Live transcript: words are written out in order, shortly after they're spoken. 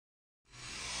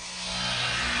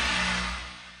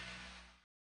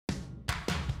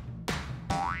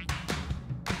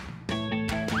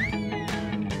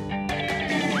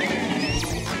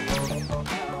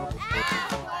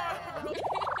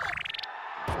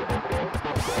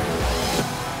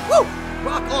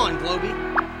Rock on,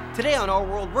 Globy! Today on Our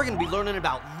World, we're going to be learning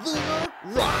about lunar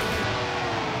rock.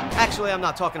 Actually, I'm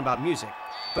not talking about music,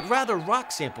 but rather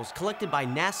rock samples collected by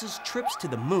NASA's trips to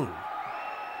the moon.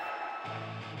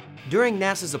 During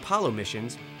NASA's Apollo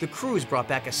missions, the crews brought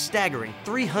back a staggering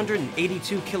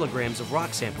 382 kilograms of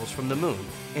rock samples from the moon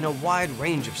in a wide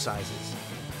range of sizes.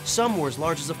 Some were as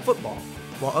large as a football,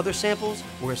 while other samples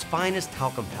were as fine as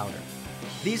talcum powder.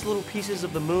 These little pieces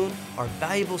of the moon are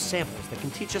valuable samples that can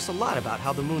teach us a lot about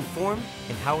how the moon formed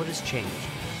and how it has changed.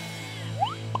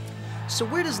 So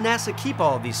where does NASA keep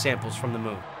all of these samples from the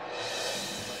moon?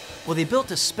 Well, they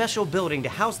built a special building to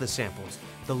house the samples,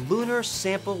 the Lunar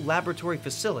Sample Laboratory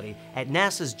Facility at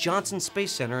NASA's Johnson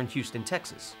Space Center in Houston,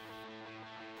 Texas.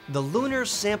 The Lunar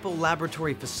Sample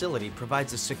Laboratory Facility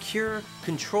provides a secure,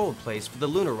 controlled place for the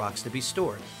lunar rocks to be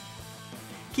stored.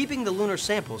 Keeping the lunar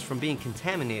samples from being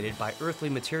contaminated by earthly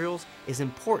materials is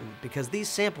important because these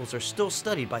samples are still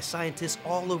studied by scientists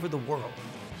all over the world.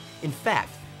 In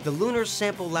fact, the Lunar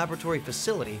Sample Laboratory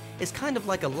Facility is kind of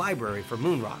like a library for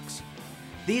moon rocks.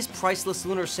 These priceless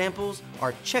lunar samples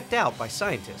are checked out by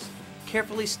scientists,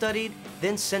 carefully studied,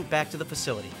 then sent back to the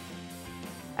facility.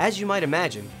 As you might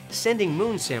imagine, sending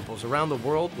moon samples around the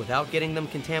world without getting them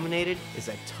contaminated is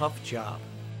a tough job.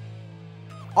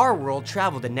 Our World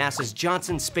traveled to NASA's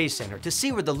Johnson Space Center to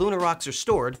see where the lunar rocks are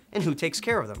stored and who takes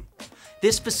care of them.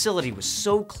 This facility was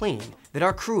so clean that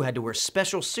our crew had to wear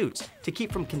special suits to keep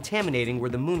from contaminating where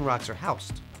the moon rocks are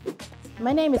housed.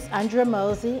 My name is Andrea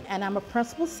Mosey, and I'm a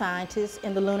principal scientist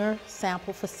in the Lunar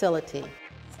Sample Facility.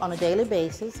 On a daily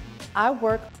basis, I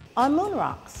work on moon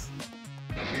rocks.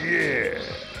 Yeah!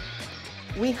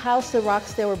 We house the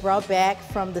rocks that were brought back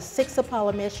from the 6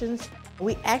 Apollo missions.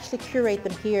 We actually curate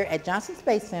them here at Johnson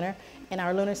Space Center in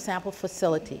our Lunar Sample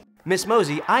Facility. Miss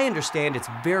Mosey, I understand it's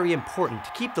very important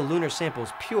to keep the lunar samples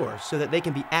pure so that they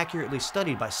can be accurately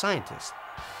studied by scientists.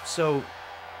 So,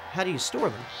 how do you store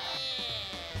them?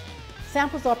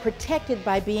 Samples are protected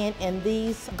by being in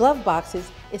these glove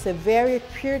boxes. It's a very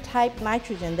pure type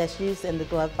nitrogen that's used in the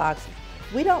glove boxes.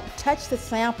 We don't touch the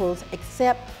samples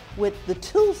except with the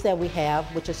tools that we have,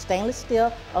 which are stainless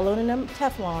steel, aluminum,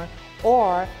 Teflon,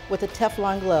 or with a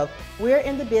Teflon glove. We're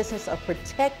in the business of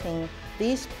protecting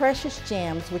these precious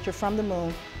gems, which are from the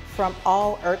moon, from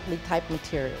all earthly type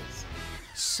materials.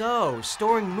 So,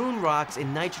 storing moon rocks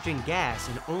in nitrogen gas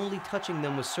and only touching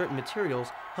them with certain materials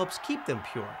helps keep them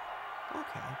pure.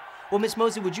 Okay. Well, Miss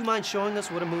Mosey, would you mind showing us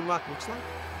what a moon rock looks like?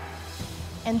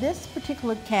 In this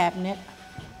particular cabinet,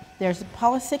 there's a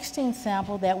Apollo 16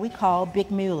 sample that we call Big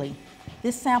Muley.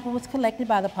 This sample was collected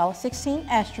by the Apollo 16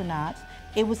 astronauts.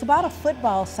 It was about a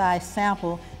football-sized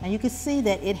sample, and you can see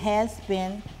that it has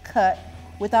been cut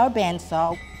with our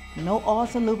bandsaw. No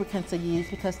oils or lubricants are used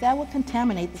because that would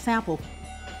contaminate the sample.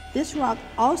 This rock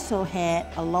also had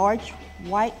a large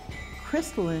white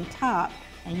crystalline top,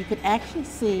 and you could actually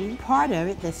see part of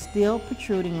it that's still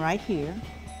protruding right here.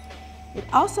 It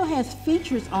also has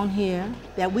features on here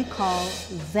that we call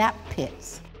zap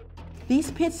pits.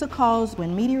 These pits are caused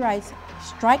when meteorites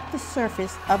strike the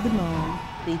surface of the moon.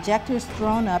 The ejector is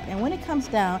thrown up, and when it comes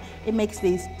down, it makes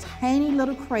these tiny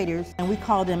little craters, and we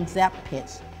call them zap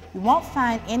pits. You won't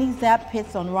find any zap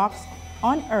pits on rocks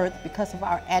on Earth because of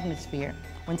our atmosphere.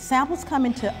 When samples come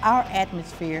into our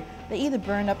atmosphere, they either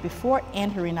burn up before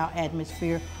entering our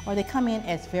atmosphere, or they come in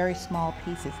as very small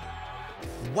pieces.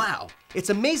 Wow,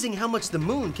 it's amazing how much the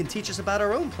moon can teach us about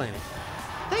our own planet.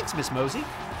 Thanks, Miss Mosey.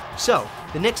 So,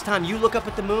 the next time you look up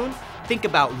at the moon, think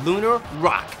about lunar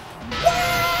rock.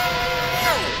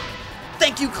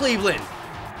 Thank you, Cleveland.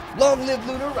 Long live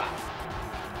lunar rock.